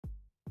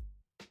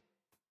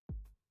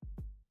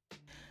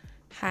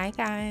Hi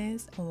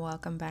guys,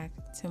 welcome back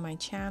to my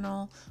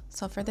channel.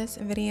 So for this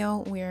video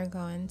we are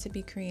going to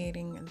be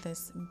creating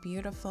this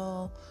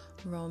beautiful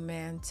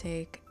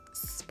romantic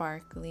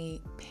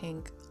sparkly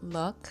pink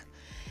look.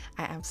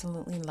 I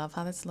absolutely love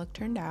how this look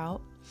turned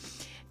out,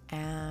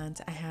 and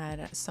I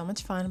had so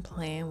much fun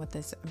playing with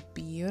this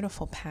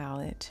beautiful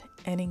palette.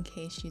 And in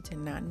case you did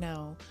not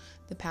know,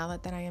 the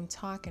palette that I am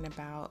talking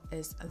about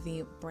is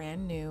the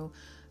brand new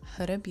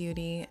Huda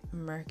Beauty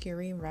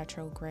Mercury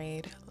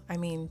Retrograde. I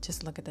mean,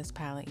 just look at this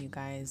palette, you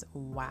guys.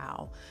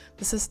 Wow.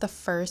 This is the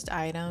first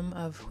item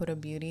of Huda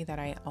Beauty that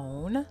I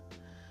own.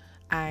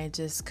 I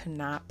just could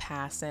not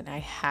pass it. I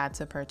had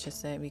to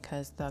purchase it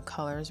because the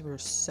colors were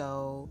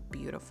so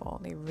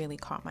beautiful. They really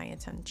caught my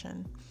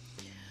attention.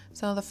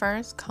 So the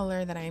first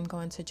color that I'm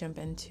going to jump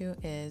into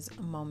is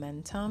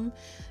Momentum.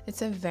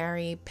 It's a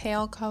very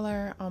pale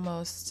color,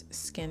 almost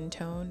skin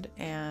toned,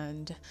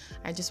 and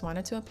I just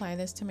wanted to apply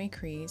this to my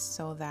crease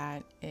so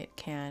that it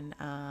can,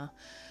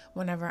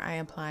 whenever I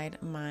applied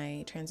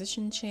my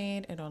transition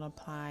shade, it'll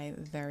apply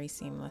very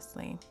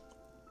seamlessly.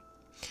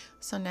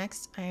 So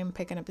next I am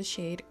picking up the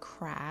shade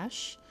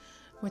Crash,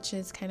 which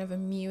is kind of a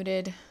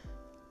muted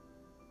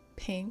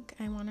pink,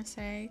 I want to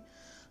say.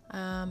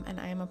 And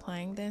I am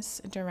applying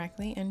this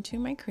directly into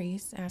my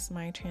crease as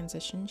my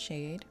transition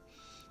shade,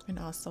 and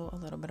also a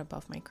little bit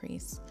above my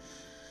crease.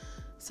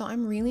 So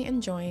I'm really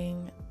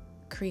enjoying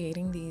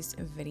creating these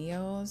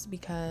videos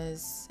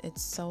because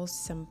it's so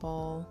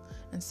simple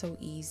and so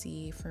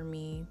easy for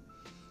me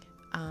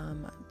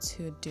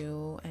to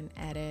do and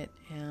edit,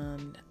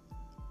 and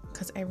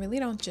because I really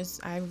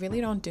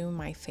don't do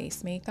my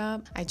face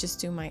makeup, I just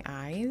do my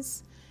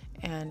eyes.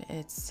 And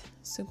it's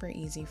super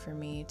easy for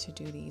me to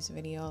do these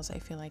videos. I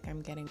feel like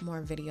I'm getting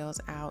more videos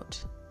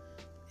out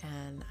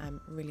and I'm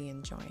really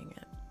enjoying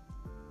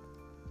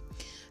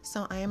it.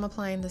 So I am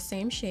applying the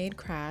same shade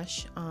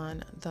Crash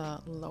on the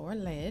lower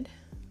lid.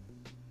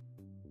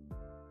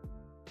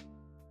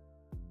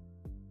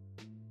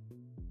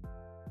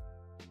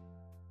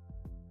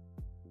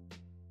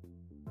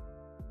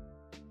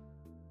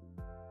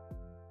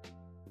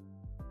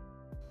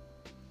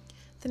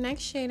 The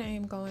next shade I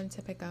am going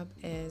to pick up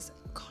is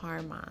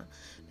Karma.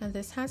 Now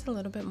this has a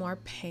little bit more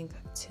pink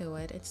to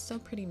it. It's still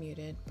pretty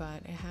muted, but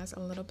it has a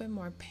little bit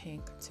more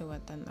pink to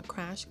it than the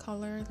Crash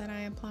color that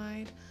I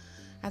applied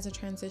as a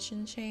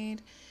transition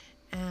shade.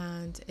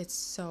 And it's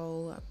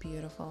so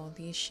beautiful.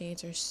 These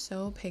shades are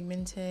so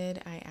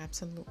pigmented. I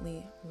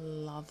absolutely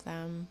love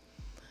them.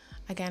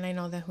 Again, I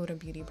know that Huda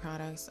Beauty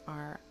products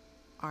are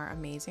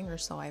amazing, or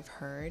so I've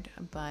heard,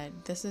 but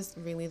this is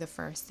really the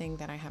first thing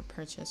that I have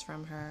purchased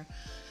from her.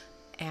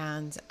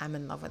 And I'm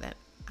in love with it.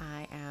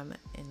 I am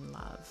in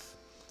love.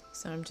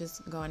 So I'm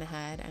just going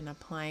ahead and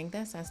applying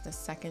this as the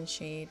second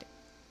shade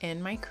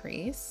in my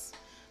crease,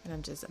 and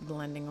I'm just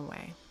blending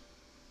away.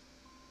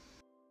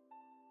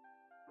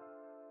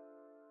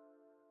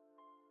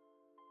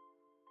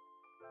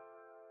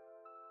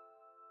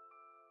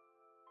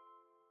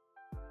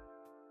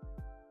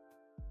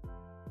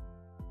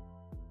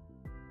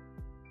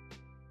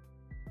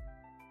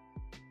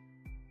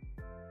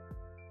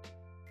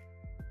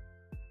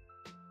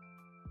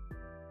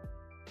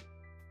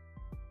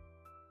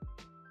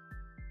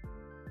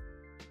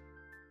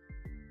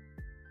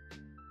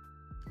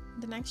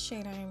 The next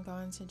shade I am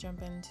going to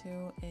jump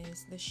into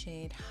is the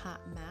shade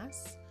Hot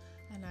Mess,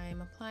 and I am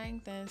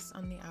applying this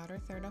on the outer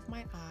third of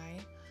my eye.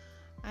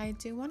 I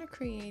do want to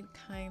create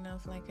kind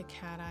of like a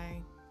cat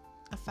eye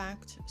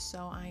effect,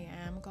 so I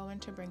am going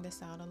to bring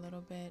this out a little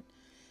bit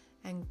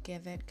and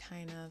give it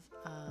kind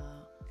of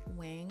a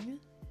wing,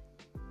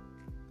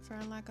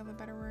 for lack of a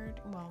better word.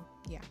 Well,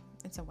 yeah,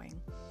 it's a wing.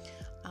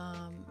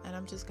 And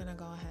I'm just gonna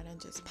go ahead and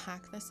just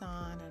pack this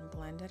on and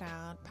blend it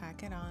out,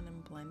 pack it on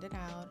and blend it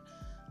out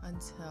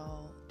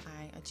until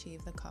I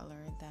achieve the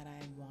color that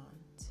I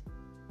want.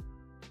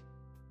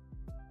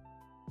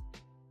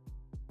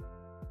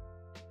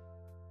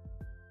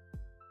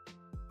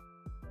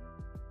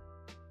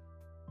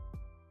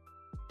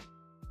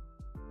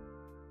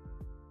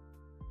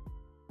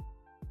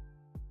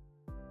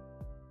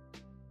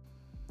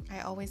 I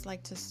always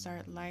like to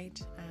start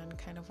light and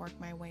kind of work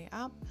my way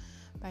up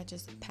by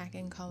just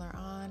packing color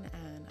on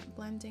and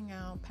blending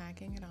out,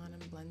 packing it on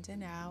and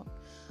blending out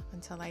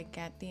until I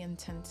get the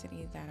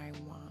intensity that I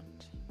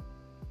want.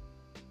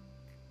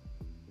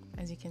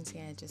 As you can see,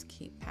 I just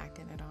keep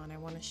packing it on. I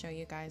want to show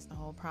you guys the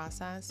whole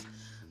process,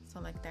 so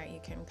like that you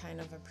can kind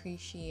of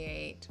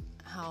appreciate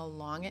how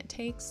long it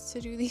takes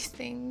to do these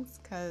things,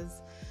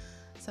 because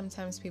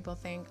sometimes people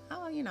think,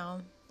 oh, you know,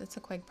 it's a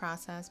quick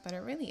process, but it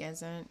really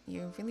isn't.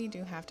 You really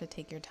do have to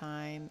take your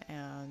time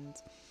and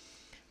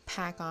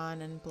pack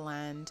on and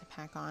blend,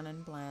 pack on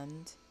and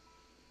blend.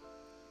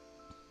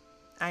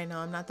 I know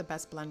I'm not the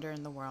best blender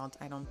in the world.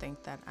 I don't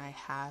think that I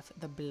have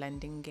the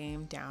blending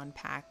game down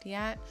packed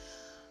yet,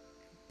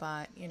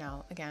 but you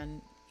know,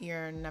 again,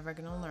 you're never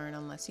gonna learn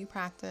unless you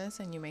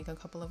practice and you make a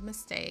couple of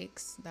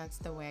mistakes. That's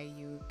the way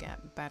you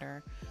get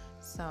better.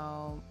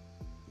 So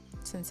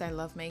since I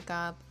love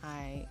makeup,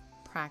 I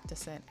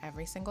practice it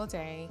every single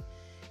day,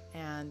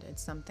 and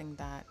it's something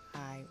that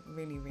I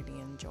really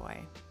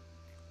enjoy.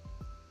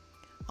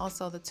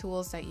 Also, the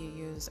tools that you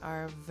use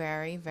are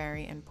very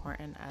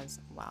important as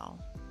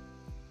well.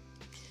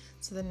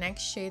 So the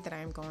next shade that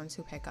I'm going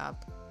to pick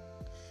up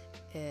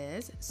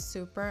is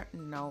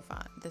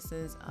Supernova. This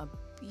is a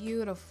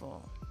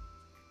beautiful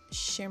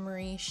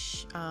shimmery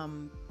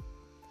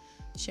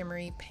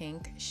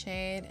pink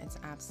shade. It's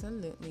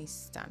absolutely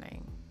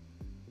stunning,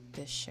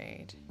 this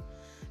shade.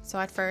 So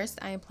at first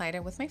I applied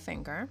it with my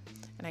finger,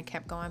 and I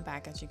kept going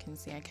back. As you can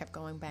see, I kept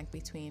going back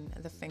between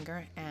the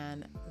finger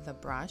and the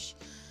brush.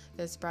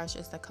 This brush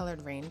is the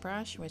Colored Rain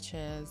brush, which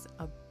is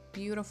a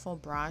beautiful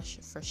brush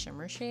for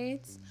shimmer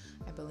shades.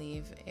 I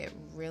believe it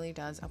really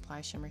does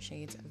apply shimmer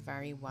shades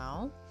very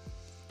well.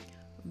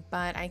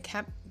 But I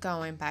kept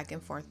going back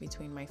and forth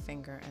between my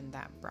finger and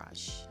that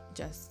brush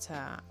just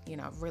to, you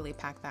know, really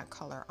pack that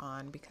color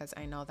on, because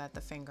I know that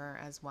the finger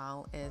as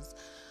well is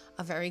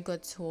a very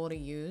good tool to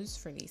use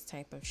for these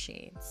type of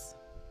shades.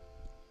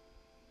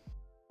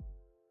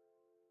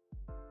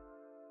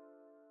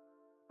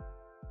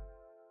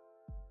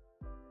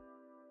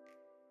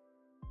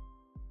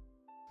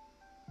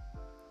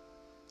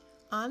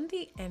 On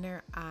the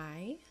inner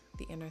eye,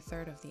 the inner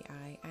third of the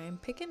eye, I am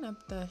picking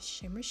up the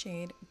shimmer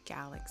shade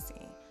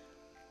Galaxy.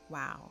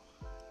 Wow,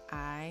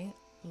 I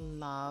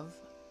love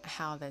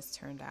how this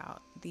turned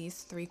out.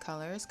 These three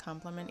colors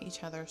complement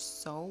each other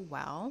so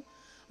well.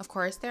 Of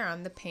course, they're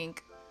on the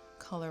pink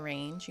color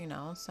range, you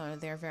know, so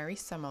they're very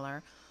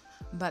similar,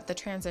 but the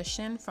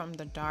transition from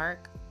the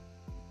dark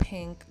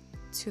pink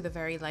to the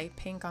very light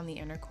pink on the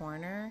inner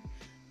corner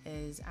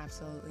is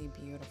absolutely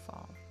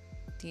beautiful.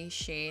 These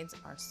shades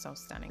are so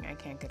stunning. I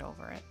can't get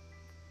over it.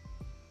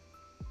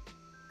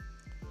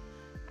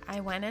 I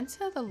went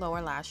into the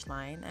lower lash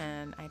line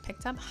and I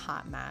picked up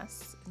Hot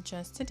Mess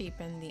just to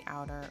deepen the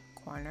outer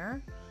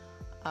corner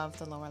of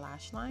the lower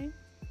lash line.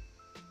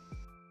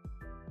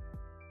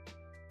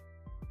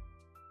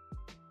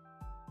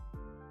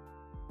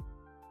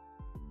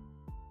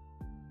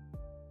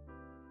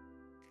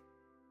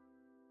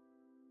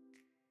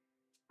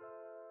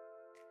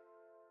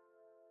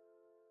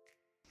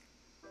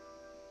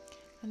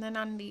 And then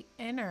on the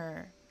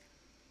inner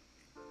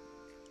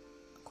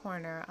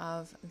corner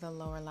of the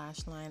lower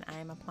lash line, I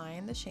am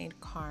applying the shade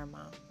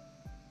Karma,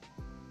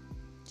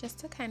 just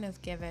to kind of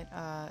give it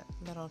a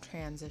little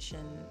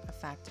transition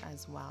effect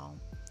as well.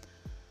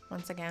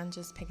 Once again,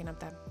 just picking up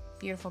that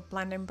beautiful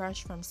blending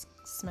brush from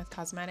Smith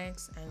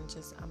Cosmetics and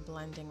just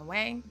blending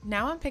away.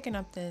 Now I'm picking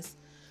up this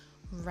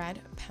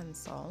red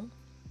pencil.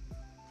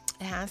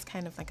 It has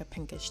kind of like a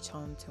pinkish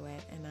tone to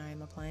it, and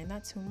I'm applying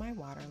that to my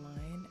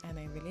waterline, and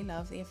I really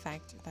love the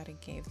effect that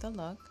it gave the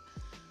look.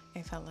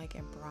 I felt like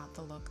it brought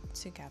the look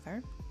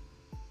together.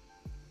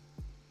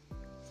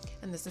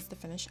 And this is the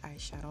finished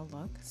eyeshadow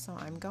look. So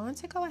I'm going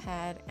to go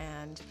ahead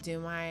and do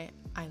my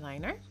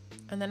eyeliner,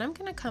 and then I'm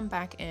going to come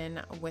back in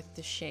with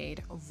the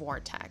shade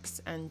Vortex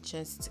and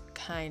just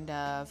kind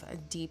of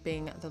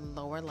deepening the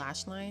lower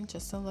lash line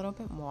just a little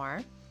bit more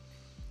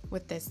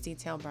with this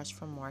detail brush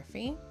from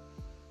Morphe.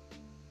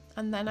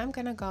 And then I'm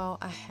gonna go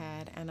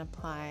ahead and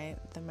apply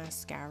the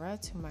mascara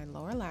to my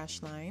lower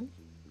lash line.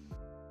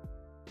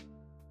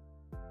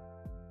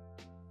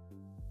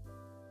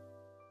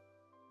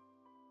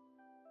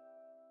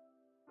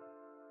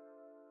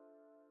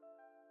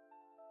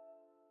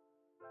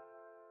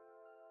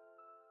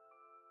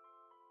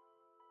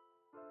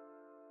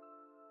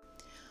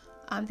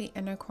 On the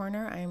inner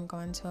corner, I am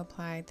going to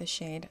apply the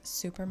shade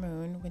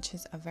Supermoon, which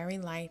is a very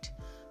light,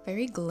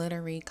 very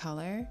glittery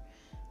color.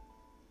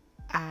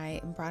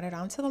 I brought it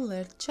onto the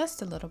lid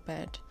just a little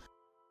bit.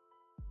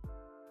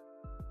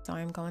 So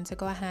I'm going to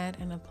go ahead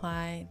and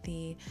apply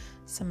the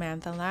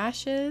Samantha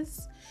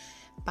Lashes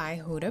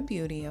by Huda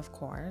Beauty, of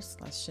course.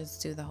 Let's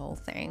just do the whole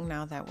thing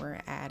now that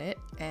we're at it.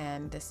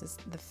 And this is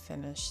the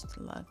finished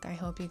look. I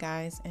hope you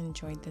guys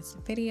enjoyed this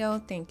video.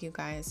 Thank you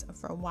guys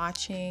for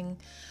watching.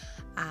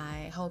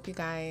 I hope you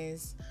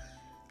guys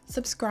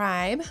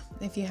subscribe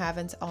if you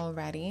haven't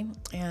already,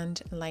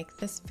 and like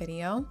this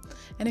video.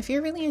 And if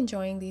you're really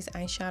enjoying these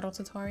eyeshadow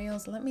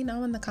tutorials, let me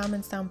know in the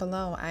comments down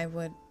below. I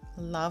would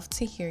love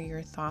to hear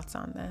your thoughts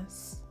on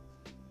this.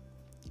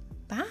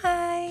 Bye.